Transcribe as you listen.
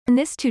In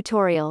this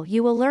tutorial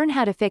you will learn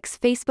how to fix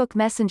Facebook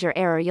Messenger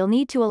error. You'll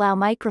need to allow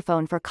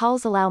microphone for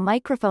calls. Allow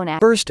microphone app.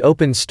 First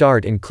open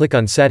Start and click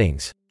on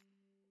Settings.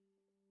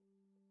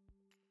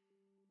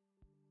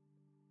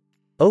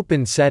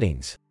 Open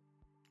Settings.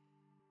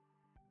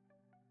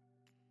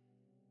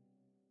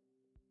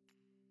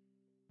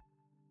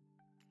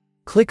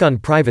 Click on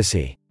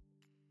Privacy.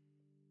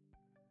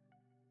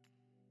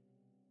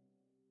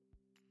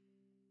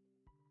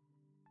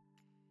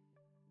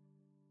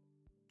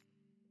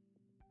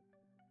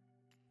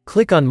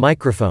 Click on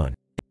Microphone.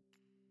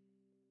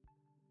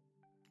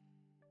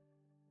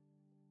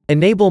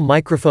 Enable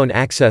microphone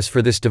access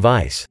for this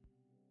device.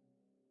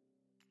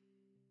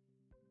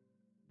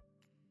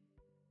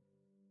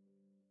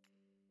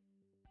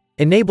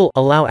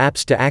 Allow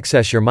apps to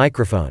access your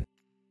microphone.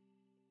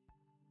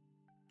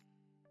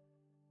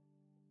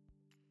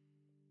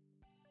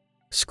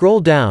 Scroll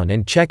down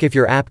and check if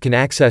your app can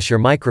access your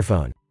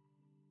microphone.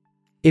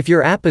 If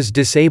your app is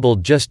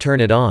disabled, just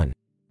turn it on.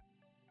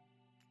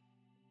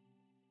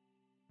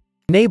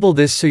 Enable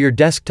this so your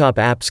desktop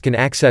apps can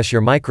access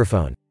your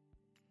microphone.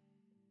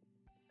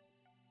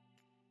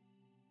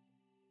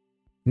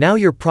 Now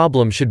your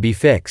problem should be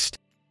fixed.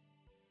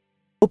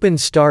 Open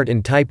Start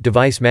and type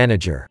Device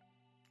Manager.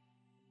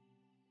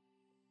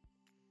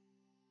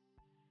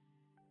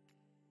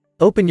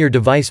 Open your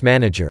Device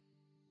Manager.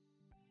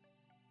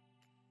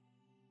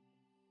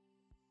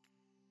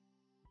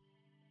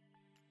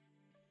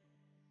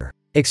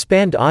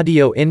 Expand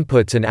audio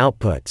inputs and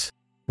outputs.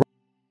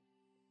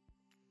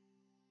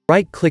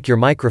 Right-click your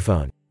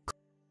microphone.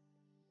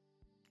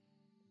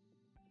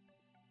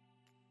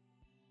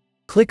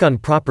 Click on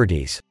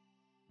Properties.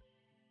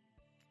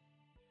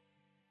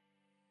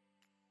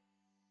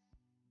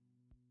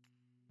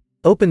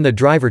 Open the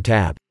Driver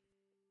tab.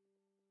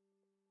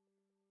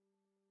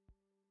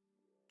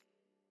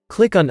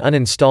 Click on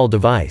Uninstall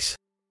Device.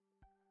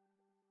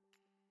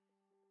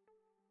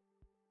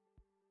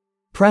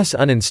 Press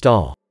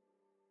Uninstall.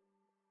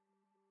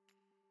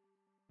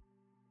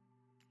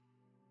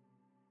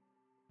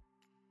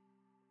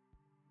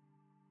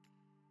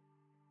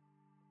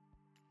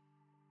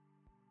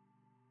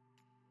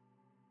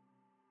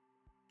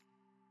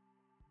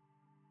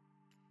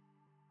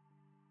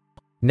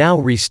 Now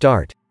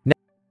restart.